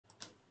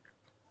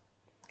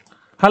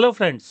Hello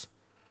friends,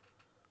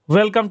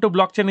 welcome to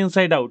Blockchain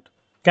Inside Out.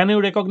 Can you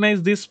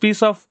recognize this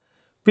piece of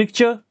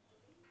picture?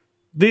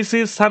 This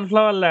is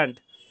sunflowerland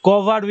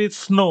covered with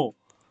snow.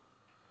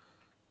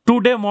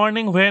 Today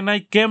morning when I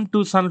came to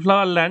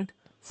sunflowerland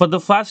for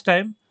the first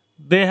time,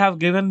 they have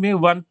given me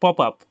one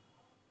pop-up.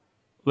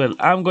 Well,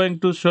 I'm going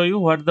to show you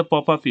what the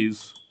pop-up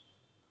is.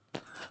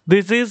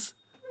 This is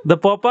the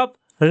pop-up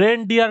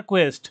Reindeer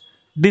Quest,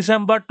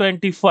 December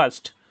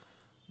 21st.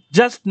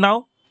 Just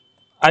now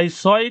I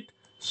saw it,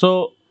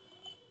 so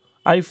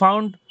I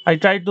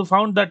tried to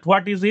find that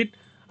what is it.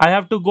 I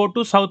have to go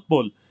to South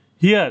Pole.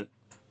 Here,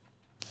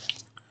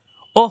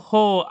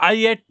 oh, I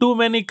ate too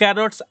many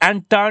carrots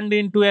and turned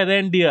into a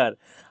reindeer.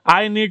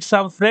 I need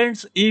some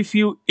friends. If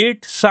you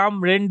eat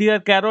some reindeer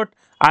carrot,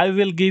 I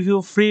will give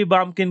you free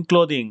bumpkin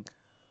clothing.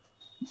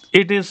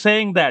 It is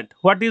saying that.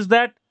 What is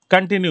that?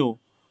 Continue.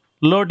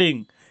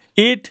 Loading.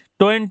 Eat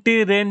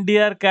 20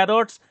 reindeer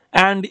carrots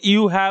and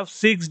you have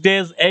 6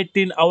 days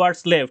 18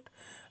 hours left.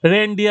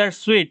 Reindeer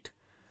sweet.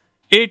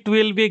 It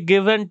will be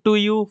given to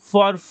you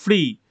for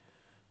free.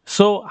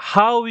 So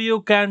how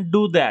you can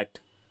do that?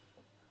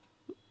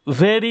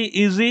 Very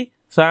easy.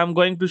 So I'm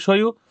going to show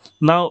you.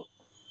 Now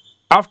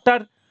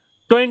after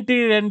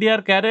 20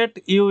 reindeer carrot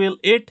you will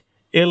eat,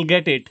 you'll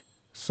get it.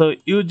 So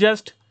you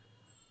just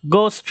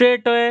go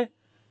straight away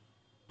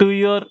to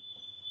your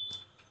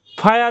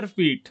fire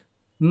pit.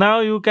 Now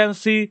you can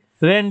see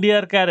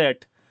reindeer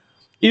carrot.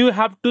 You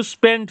have to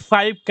spend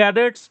 5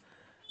 carrots.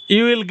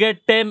 You will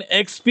get 10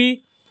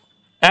 XP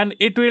and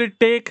it will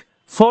take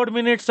 4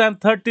 minutes and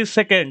 30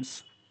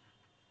 seconds.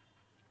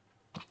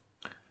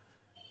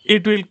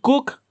 It will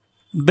cook,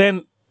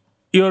 then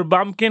your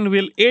bumpkin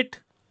will eat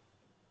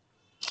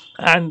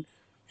and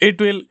it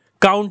will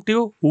count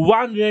you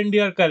one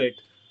reindeer carrot.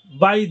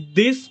 By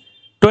this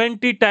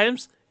 20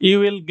 times you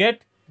will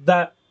get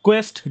the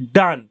quest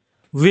done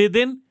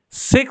within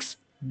 6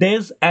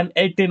 days and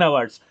 18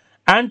 hours.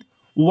 And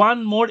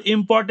one more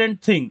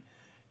important thing,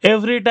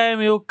 every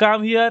time you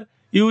come here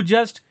you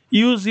just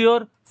use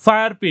your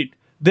fire pit.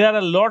 There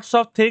are lots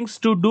of things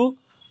to do,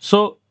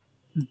 so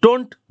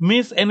don't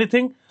miss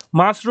anything.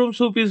 Mushroom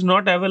soup is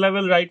not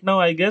available right now,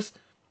 I guess,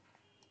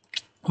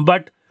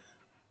 but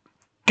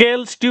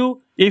kale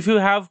stew, if you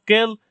have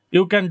kale,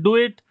 you can do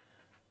it.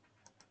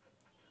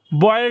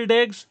 Boiled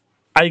eggs,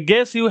 I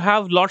guess you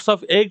have lots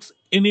of eggs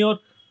in your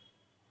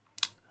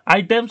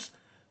items.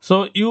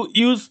 So you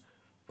use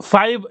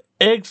 5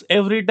 eggs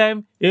every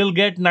time, you'll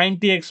get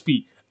 90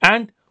 XP.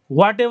 And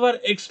whatever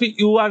XP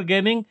you are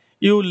gaining,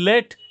 you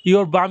let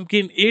your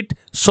bumpkin eat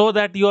so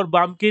that your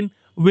bumpkin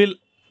will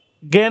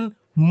gain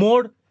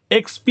more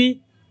XP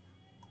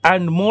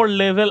and more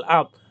level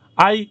up.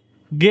 I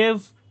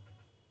gave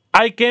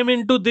I came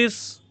into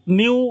this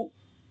new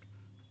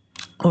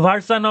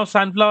version of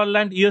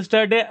sunflowerland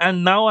yesterday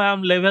and now I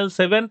am level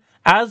 7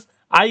 as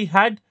I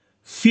had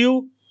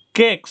few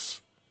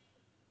cakes.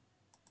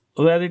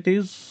 Where it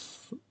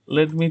is,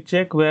 let me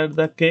check where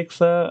the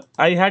cakes are.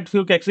 I had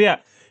few cakes. Yeah,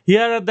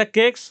 here are the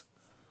cakes.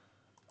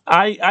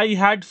 I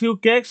had few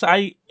cakes.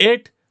 I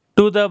ate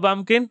to the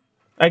bumpkin.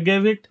 I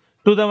gave it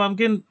to the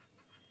bumpkin.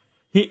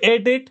 He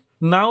ate it.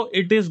 Now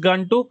it is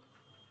gone to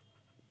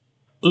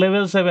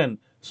level 7.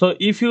 So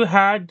if you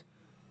had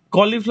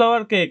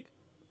cauliflower cake,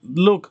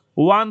 look,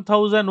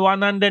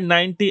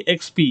 1190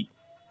 XP.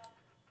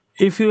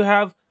 If you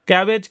have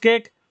cabbage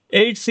cake,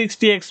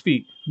 860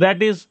 XP.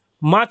 That is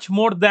much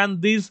more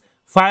than these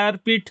fire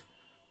pit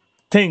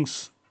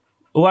things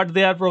what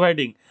they are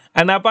providing.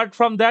 And apart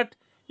from that,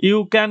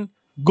 you can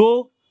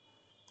go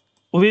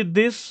with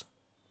this.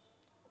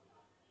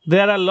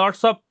 There are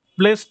lots of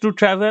places to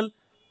travel.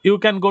 You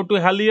can go to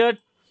Halliard.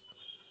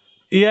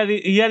 Here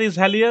is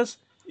Halliers.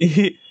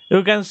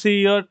 You can see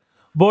your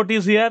boat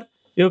is here.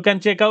 You can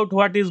check out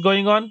what is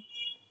going on.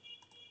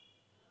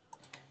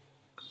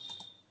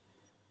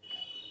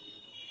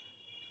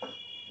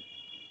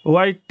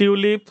 White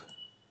tulip.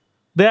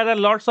 There are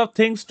lots of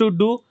things to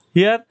do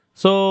here.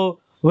 So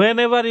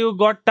whenever you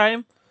got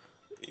time,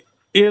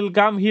 you'll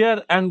come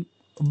here and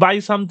buy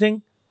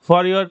something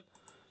for your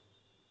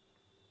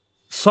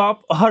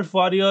shop or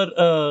for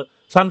your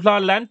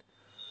sunflower land.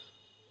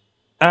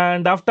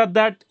 And after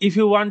that, if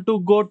you want to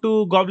go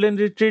to Goblin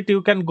Retreat,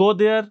 you can go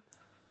there.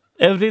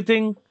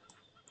 Everything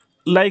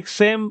like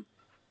same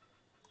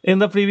in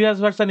the previous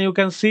version. You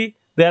can see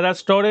there are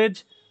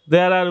storage,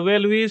 there are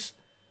wellwish,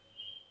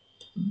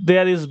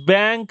 there is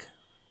bank,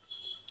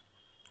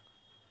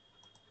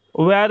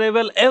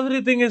 wearable,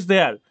 everything is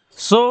there.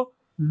 So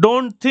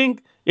don't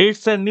think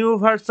it's a new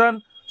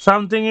version,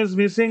 something is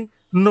missing.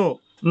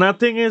 No,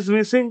 nothing is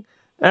missing,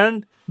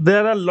 and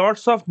there are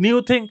lots of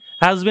new thing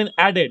has been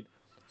added.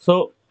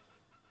 So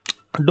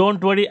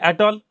don't worry at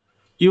all.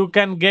 You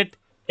can get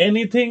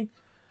anything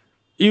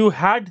you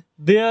had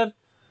there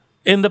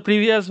in the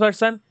previous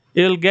version,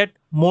 you'll get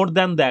more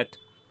than that.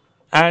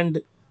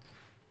 And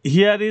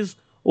here is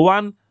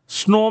one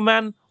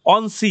snowman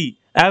on sea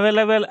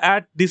available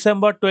at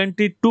December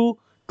 22,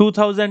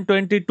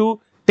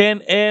 2022,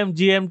 10 a.m.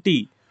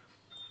 GMT.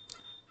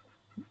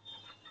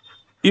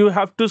 You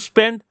have to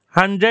spend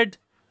 100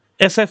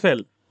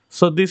 SFL.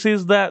 So this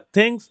is the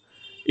things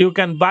you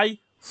can buy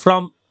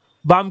from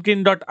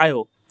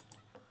bumpkin.io.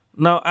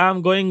 Now I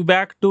am going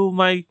back to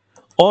my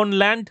own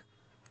land.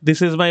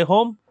 This is my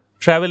home.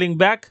 Traveling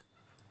back.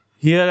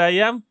 Here I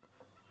am.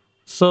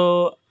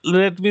 So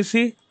let me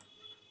see.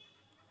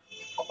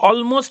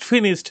 Almost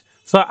finished.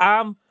 So I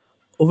am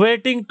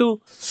waiting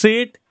to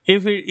see it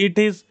if it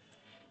is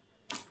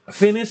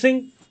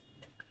finishing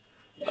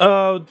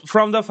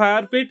from the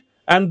fire pit,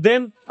 and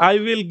then I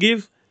will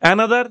give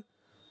another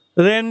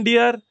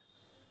reindeer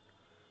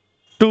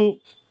to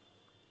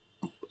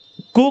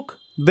cook.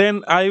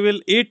 Then I will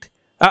eat.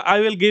 I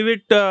will give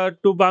it to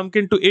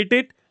Bumpkin to eat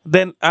it.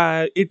 Then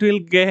it will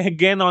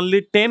gain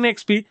only 10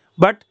 XP,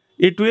 but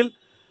it will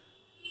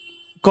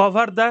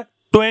cover the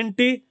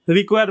 20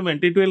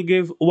 requirement. It will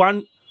give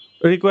one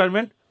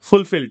requirement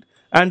fulfilled.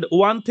 And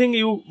one thing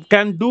you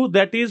can do,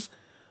 that is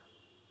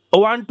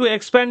want to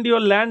expand your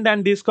land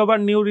and discover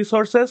new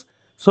resources.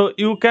 So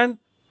you can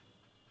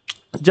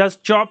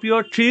just chop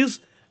your trees,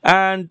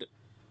 and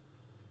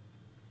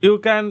you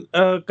can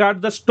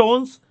cut the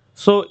stones.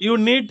 So you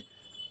need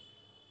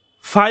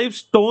 5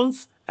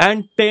 stones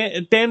and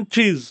 10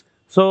 trees.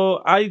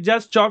 So I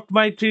just chopped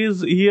my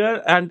trees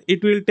here, and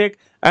it will take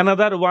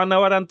another 1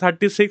 hour and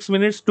 36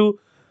 minutes to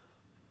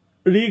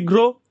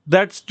regrow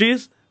that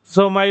trees.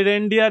 So my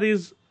reindeer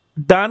is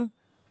done.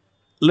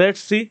 Let's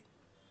see.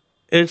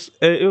 It's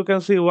you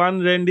can see one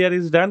reindeer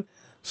is done.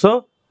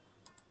 So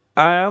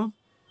I am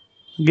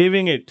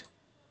giving it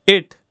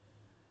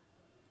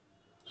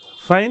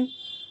fine.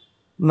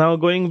 Now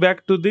going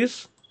back to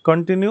this,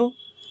 continue.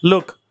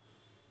 Look,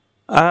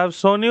 I have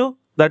shown you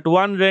that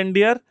one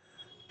reindeer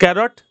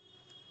carrot,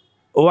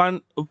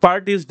 one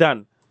part is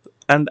done,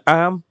 and I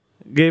am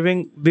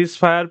giving this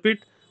fire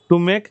pit to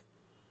make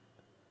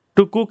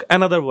to cook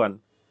another one.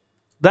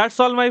 That's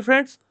all, my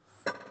friends.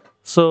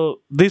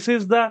 So this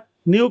is the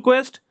new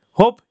quest.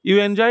 Hope you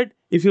enjoyed.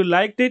 If you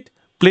liked it,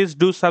 please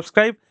do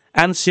subscribe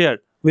and share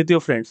with your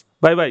friends.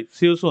 Bye bye.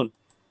 See you soon.